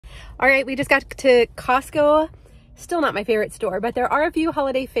All right, we just got to Costco. Still not my favorite store, but there are a few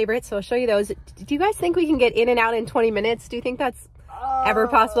holiday favorites, so I'll show you those. Do you guys think we can get in and out in 20 minutes? Do you think that's ever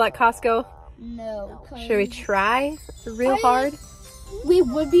possible at Costco? No. Should we try real hard? We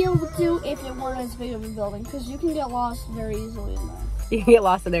would be able to if it weren't as big of a building, because you can get lost very easily in there. You can get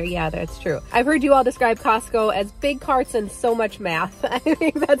lost in there. Yeah, that's true. I've heard you all describe Costco as big carts and so much math. I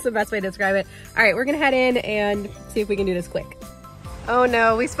think that's the best way to describe it. All right, we're gonna head in and see if we can do this quick. Oh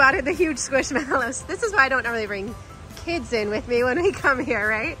no, we spotted the huge squishmallows. This is why I don't normally bring kids in with me when we come here,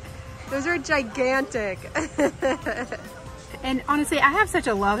 right? Those are gigantic. And honestly, I have such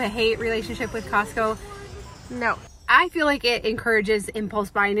a love-hate relationship with Costco. No. I feel like it encourages impulse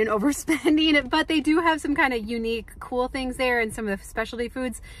buying and overspending, but they do have some kind of unique, cool things there and some of the specialty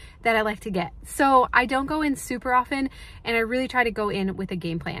foods that I like to get. So I don't go in super often, and I really try to go in with a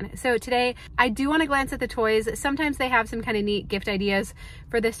game plan. So today I do want to glance at the toys. Sometimes they have some kind of neat gift ideas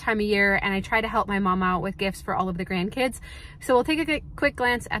for this time of year, and I try to help my mom out with gifts for all of the grandkids. So we'll take a quick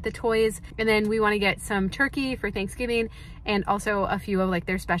glance at the toys, and then we want to get some turkey for Thanksgiving and also a few of like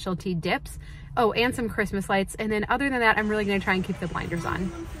their specialty dips. Oh, and some Christmas lights. And then other than that, I'm really gonna try and keep the blinders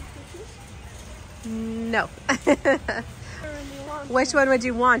on. No. Which one would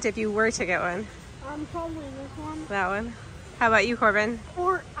you want if you were to get one? Probably this one. That one. How about you, Corbin?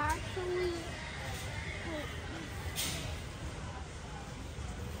 Or actually...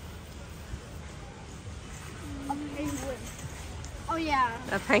 a penguin. Oh yeah.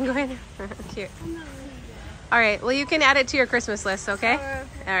 A penguin? Cute. All right, well you can add it to your Christmas list, okay?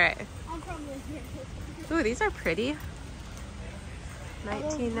 All right. Ooh, these are pretty.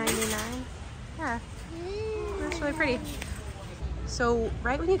 $19.99. Yeah, that's really pretty. So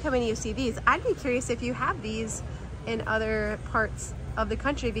right when you come in, you see these. I'd be curious if you have these in other parts of the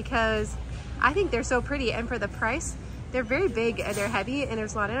country, because I think they're so pretty, and for the price, they're very big and they're heavy and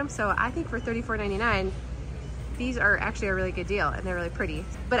there's a lot in them. So I think for $34.99, these are actually a really good deal and they're really pretty.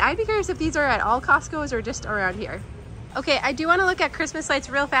 But I'd be curious if these are at all Costco's or just around here. Okay, I do want to look at Christmas lights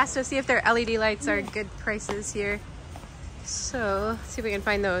real fast to see if their LED lights are good prices here. So, let's see if we can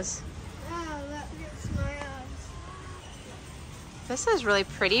find those. This is really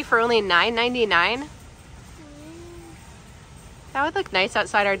pretty for only $9.99. That would look nice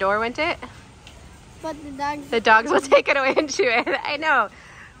outside our door, wouldn't it? But the dogs will take it away and chew it. I know.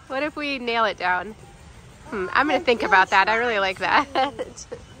 What if we nail it down? I'm going to think about that. I really like that.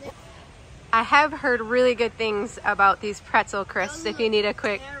 I have heard really good things about these pretzel crisps. If you need a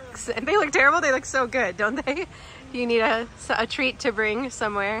quick, they look terrible. They look so good, don't they? You need a treat to bring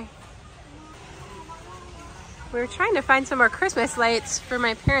somewhere. We're trying to find some more Christmas lights for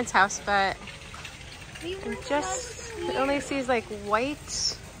my parents' house, but it only sees like white.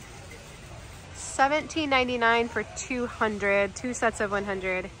 $17.99 for 200, 2 sets of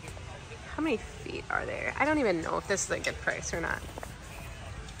 100. How many feet are there? I don't even know if this is a good price or not.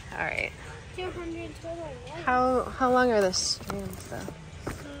 All right. 200 total. How long are the strands though?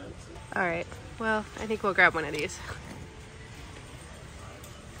 All right, well, I think we'll grab one of these.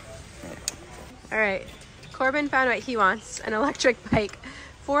 All right, Corbin found what he wants, an electric bike,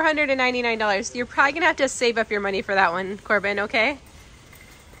 $499. You're probably gonna have to save up your money for that one, Corbin, okay?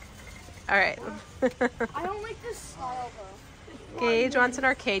 All right. I don't like this style though. Gage wants an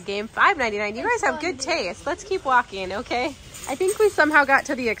arcade game, $5.99. You guys have good taste. Let's keep walking, okay? I think we somehow got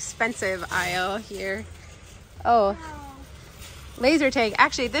to the expensive aisle here. Oh, laser tag.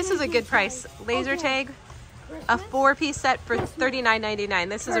 Actually, this is a good price. Laser tag, a 4-piece set for $39.99.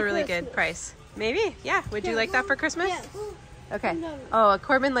 This is a really good price. Maybe, yeah. Would you like that for Christmas? Yes. Okay. Oh,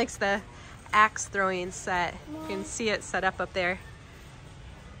 Corbin likes the axe throwing set. You can see it set up there.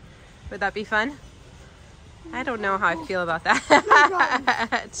 Would that be fun? I don't know how I feel about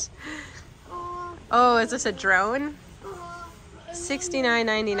that. Oh, is this a drone?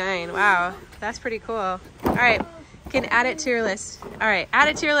 $69.99. Wow, that's pretty cool. All right, you can add it to your list. All right, add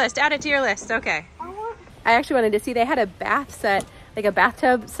it to your list. Add it to your list. Okay. I actually wanted to see, they had a bath set, like a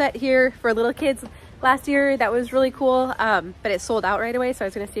bathtub set here for little kids last year. That was really cool, but it sold out right away, so I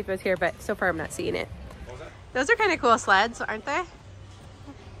was gonna see if it was here, but so far I'm not seeing it. Those are kind of cool sleds, aren't they?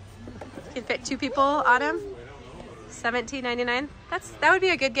 You can fit 2 people on them. $17.99. That would be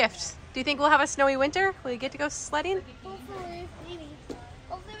a good gift. Do you think we'll have a snowy winter? Will you get to go sledding? Hopefully, maybe.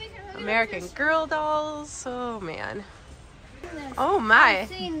 Hopefully we can American Girl dolls. Oh man. Oh my.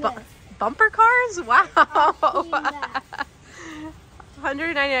 Bumper cars? Wow.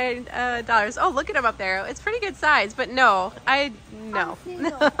 $199. Oh, look at them up there. It's pretty good size, but no. No.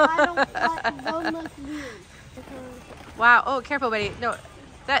 I don't look weird. Wow. Oh, careful, buddy. No.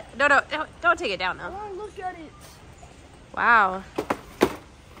 Don't take it down now. Oh, look at it. Wow.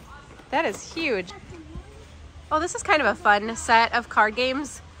 That is huge. Oh, this is kind of a fun set of card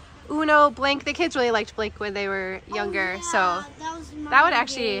games. Uno, Blank. The kids really liked Blank when they were younger, so that would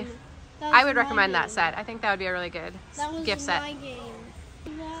actually, I would recommend that set. I think that would be a really good gift set.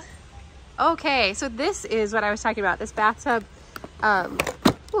 Okay, so this is what I was talking about, this bathtub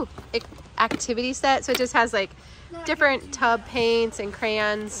activity set. So it just has like different tub paints and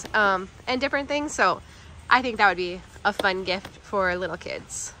crayons and different things. So I think that would be a fun gift for little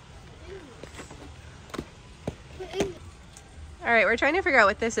kids. All right, we're trying to figure out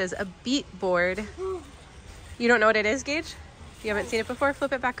what this is. A beat board. You don't know what it is, Gage? You haven't seen it before?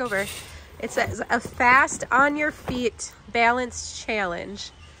 Flip it back over. It says a fast on your feet balance challenge.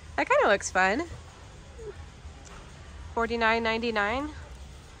 That kind of looks fun. $49.99.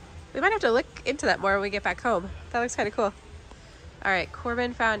 We might have to look into that more when we get back home. That looks kind of cool. All right,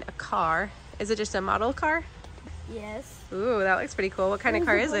 Corbin found a car. Is it just a model car? Yes. Ooh, that looks pretty cool. What kind of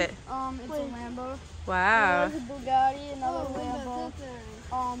car is it? It's a Lambo. Wow. There's a Bugatti, another Lambo,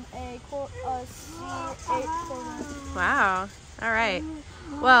 a C8 Corvette. Wow. All right.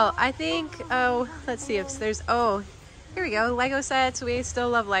 Well, I think, oh, let's see if there's, oh, here we go. Lego sets. We still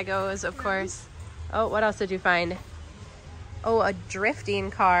love Legos, of course. Oh, what else did you find? Oh, a drifting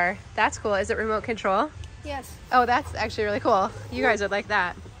car. That's cool. Is it remote control? Yes. Oh, that's actually really cool. You guys would like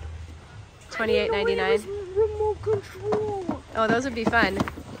that. $28.99. Remote control. Oh, those would be fun.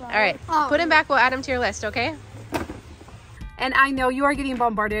 All right, put them back. We'll add them to your list, okay? And I know you are getting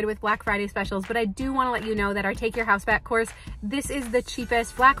bombarded with Black Friday specials, but I do want to let you know that our Take Your House Back course, this is the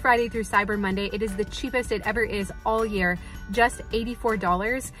cheapest Black Friday through Cyber Monday. It is the cheapest it ever is all year, just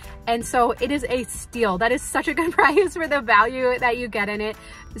 $84. And so it is a steal. That is such a good price for the value that you get in it.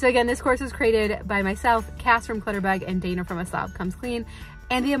 So again, this course was created by myself, Cass from Clutterbug, and Dana from A Slob Comes Clean.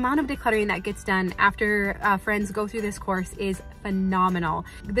 And the amount of decluttering that gets done after friends go through this course is phenomenal.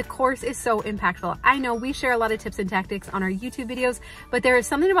 The course is so impactful. I know we share a lot of tips and tactics on our YouTube videos, but there is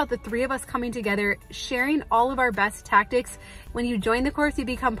something about the three of us coming together, sharing all of our best tactics. When you join the course, you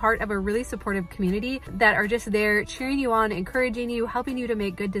become part of a really supportive community that are just there cheering you on, encouraging you, helping you to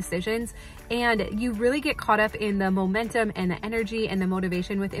make good decisions. And you really get caught up in the momentum and the energy and the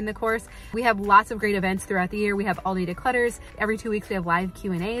motivation within the course. We have lots of great events throughout the year. We have all-day declutters. Every 2 weeks we have live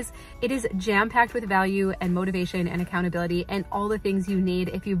Q&As. It is jam-packed with value and motivation and accountability and all the things you need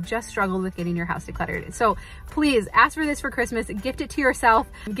if you've just struggled with getting your house decluttered. So please ask for this for Christmas, gift it to yourself,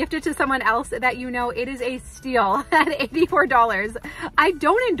 gift it to someone else that you know. It is a steal at $84. I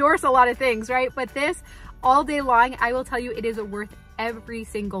don't endorse a lot of things, right? But this all day long, I will tell you, it is worth every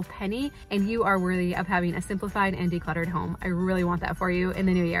single penny, and you are worthy of having a simplified and decluttered home. I really want that for you in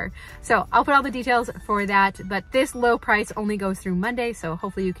the new year. So I'll put all the details for that, but this low price only goes through Monday, so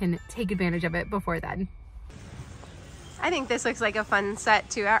hopefully you can take advantage of it before then. I think this looks like a fun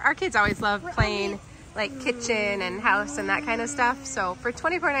set too. Our kids always love playing like kitchen and house and that kind of stuff. So for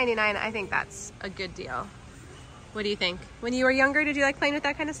 $24.99, I think that's a good deal. What do you think? When you were younger, did you like playing with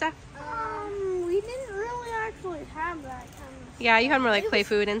that kind of stuff? We didn't really actually have that kind of. Yeah, you had more like play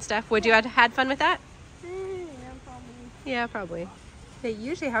food and stuff. Would you have had fun with that? Yeah, probably. Yeah, probably. They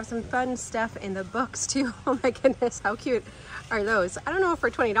usually have some fun stuff in the books too. Oh my goodness, how cute are those? I don't know for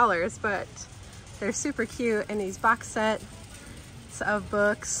 $20, but they're super cute in these box sets of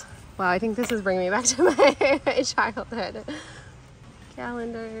books. Wow, I think this is bringing me back to my childhood.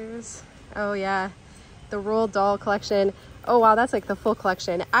 Calendars. Oh yeah, the Roald Dahl collection. Oh wow, that's like the full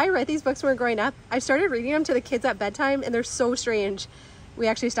collection. I read these books when we were growing up. I started reading them to the kids at bedtime and they're so strange. We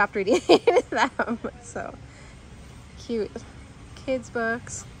actually stopped reading them. So cute. Kids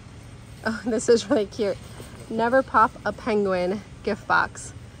books. Oh, this is really cute. Never Pop a Penguin gift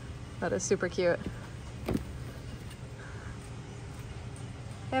box. That is super cute.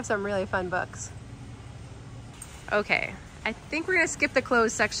 They have some really fun books. Okay, I think we're gonna skip the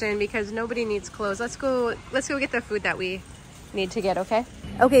clothes section because nobody needs clothes. Let's go get the food that we need to get, okay?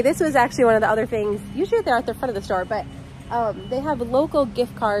 Okay, this was actually one of the other things. Usually they're at the front of the store, but they have local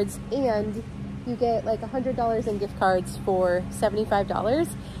gift cards and you get like $100 in gift cards for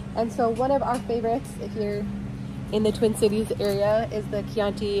 $75. And so one of our favorites, if you're in the Twin Cities area, is the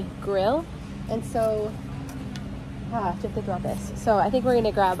Chianti Grill. And so, I have to think about this. So I think we're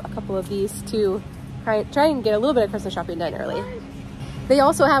gonna grab a couple of these to try and get a little bit of Christmas shopping done early. They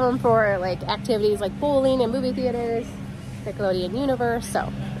also have them for like activities like bowling and movie theaters, Nickelodeon Universe. So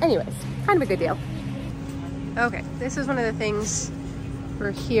anyways, kind of a good deal. Okay, this is one of the things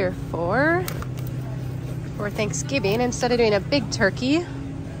we're here for Thanksgiving. Instead of doing a big turkey,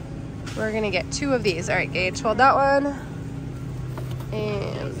 we're gonna get 2 of these. All right, Gage, hold that one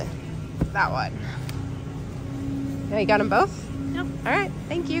and that one. Oh, you got them both? Yep. All right,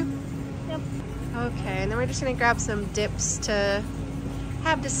 thank you. Yep. Okay, and then we're just gonna grab some dips to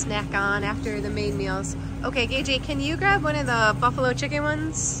have to snack on after the main meals. Okay, KJ, can you grab one of the buffalo chicken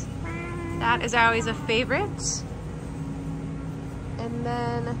ones? That is always a favorite. And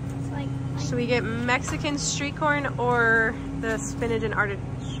then, should we get Mexican street corn or the spinach and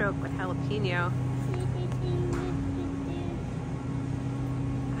artichoke with jalapeno?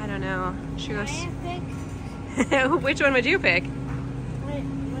 I don't know. Should we go? Which one would you pick?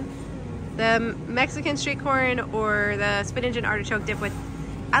 The Mexican street corn or the spinach and artichoke dip with...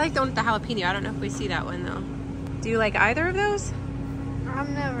 I like the one with the jalapeno. I don't know if we see that one though. Do you like either of those? I've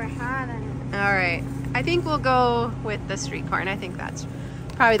never had it. All right. I think we'll go with the street corn. I think that's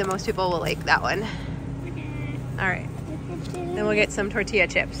probably the most people will like that one. All right. Then we'll get some tortilla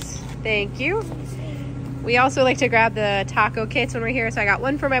chips. Thank you. We also like to grab the taco kits when we're here. So I got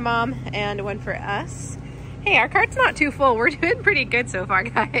one for my mom and one for us. Hey, our cart's not too full. We're doing pretty good so far,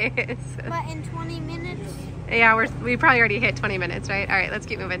 guys. But in 20 minutes? Yeah, we probably already hit 20 minutes, right? All right, let's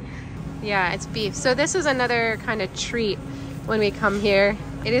keep moving. Yeah, it's beef. So this is another kind of treat when we come here.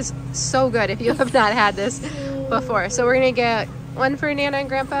 It is so good if you have not had this before. So we're gonna get one for Nana and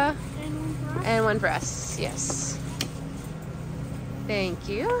Grandpa and one for us. Yes. Thank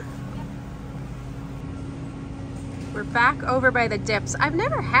you. We're back over by the dips. I've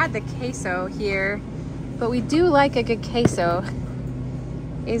never had the queso here, but we do like a good queso.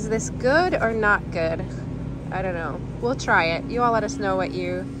 Is this good or not good? I don't know. We'll try it. You all let us know what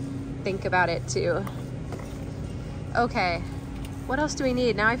you think about it too. Okay. What else do we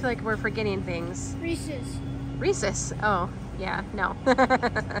need? Now I feel like we're forgetting things. Reese's. Reese's? Oh, yeah, no.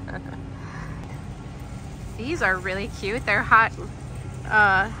 These are really cute. They're hot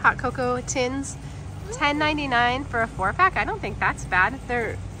cocoa tins. $10.99 for a 4-pack. I don't think that's bad.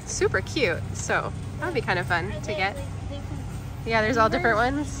 They're super cute, so that would be kind of fun to get. Yeah, there's all different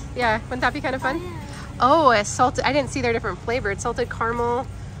ones. Yeah, wouldn't that be kind of fun? Oh, a salted, I didn't see their different flavors. Salted caramel,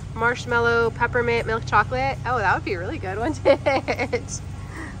 marshmallow, peppermint, milk chocolate. Oh, that would be really good, wouldn't it?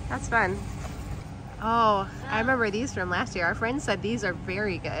 That's fun. Oh, I remember these from last year. Our friends said these are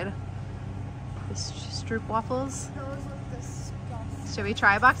very good. The Stroop waffles. Should we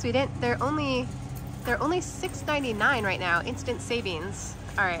try a box? We didn't, they're only $6.99 right now, instant savings.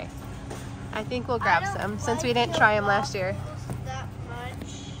 All right, I think we'll grab some since we didn't try them last year. That much.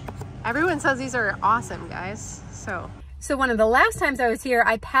 Everyone says these are awesome, guys. So one of the last times I was here,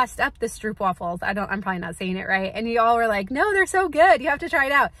 I passed up the Stroop waffles. I'm probably not saying it right. And you all were like, no, they're so good. You have to try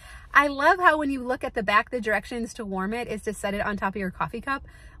it out. I love how when you look at the back, the directions to warm it is to set it on top of your coffee cup.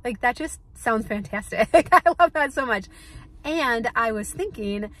 Like that just sounds fantastic. I love that so much. And I was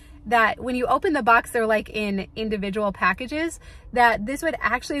thinking that when you open the box, they're like in individual packages, that this would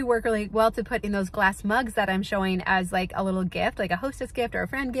actually work really well to put in those glass mugs that I'm showing as like a little gift, like a hostess gift or a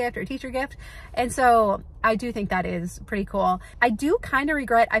friend gift or a teacher gift. And so I do think that is pretty cool. I do kind of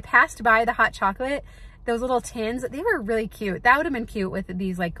regret I passed by the hot chocolate, those little tins. They were really cute. That would have been cute with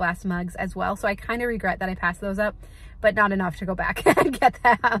these like glass mugs as well. So I kind of regret that I passed those up, but not enough to go back and get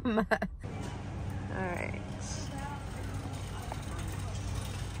them. all right.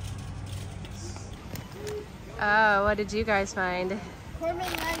 Oh, what did you guys find? Corbin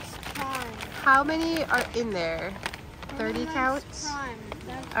likes prime. How many are in there? 30 counts? Prime.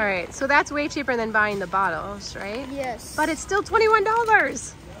 All right, so that's way cheaper than buying the bottles, right? Yes. But it's still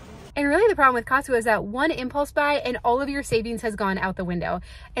 $21. And really the problem with Costco is that one impulse buy and all of your savings has gone out the window.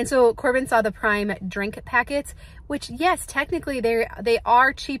 And so Corbin saw the Prime drink packets, which yes, technically they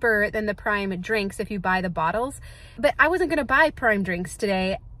are cheaper than the Prime drinks if you buy the bottles, but I wasn't gonna buy Prime drinks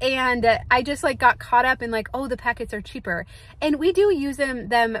today. And I just like got caught up in like, oh, the packets are cheaper. And we do use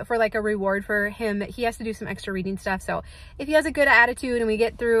them for like a reward for him. He has to do some extra reading stuff. So if he has a good attitude and we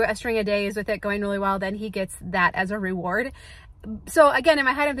get through a string of days with it going really well, then he gets that as a reward. So again, in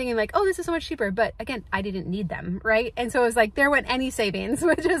my head, I'm thinking like, oh, this is so much cheaper. But again, I didn't need them, right? And so it was like, there went any savings,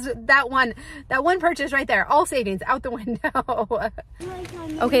 which is that one purchase right there, all savings out the window.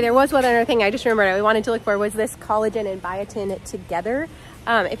 Okay, there was one other thing I just remembered we wanted to look for was this collagen and biotin together.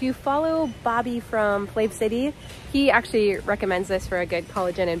 If you follow Bobby from Flav City, he actually recommends this for a good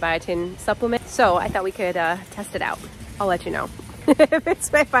collagen and biotin supplement. So I thought we could test it out. I'll let you know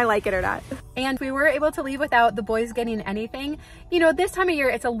if I like it or not. And we were able to leave without the boys getting anything. You know, this time of year,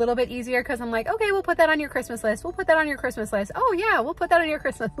 it's a little bit easier because I'm like, okay, we'll put that on your Christmas list. We'll put that on your Christmas list. Oh yeah, we'll put that on your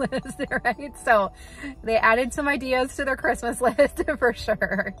Christmas list, right? So they added some ideas to their Christmas list for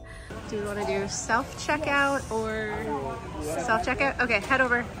sure. Do we want to do self-checkout or self-checkout? Okay, head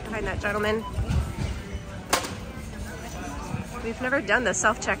over behind that gentleman. We've never done the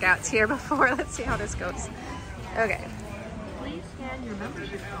self-checkouts here before. Let's see how this goes. Okay. plan your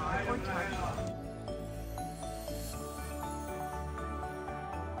membership or charge.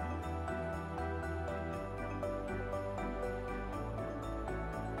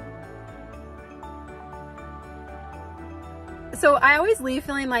 So I always leave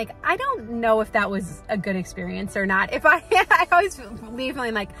feeling like, I don't know if that was a good experience or not. I always leave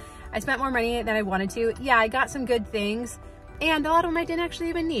feeling like I spent more money than I wanted to. Yeah, I got some good things and a lot of them I didn't actually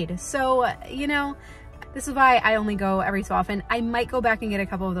even need. So, you know, this is why I only go every so often. I might go back and get a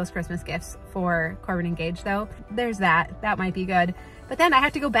couple of those Christmas gifts for Corbin and Gage though. There's that. That might be good. But then I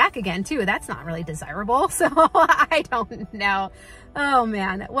have to go back again too. That's not really desirable. So I don't know. Oh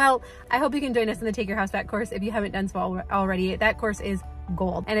man. Well, I hope you can join us in the Take Your House Back course if you haven't done so already. That course is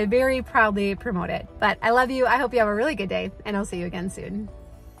gold and I very proudly promote it. But I love you. I hope you have a really good day and I'll see you again soon.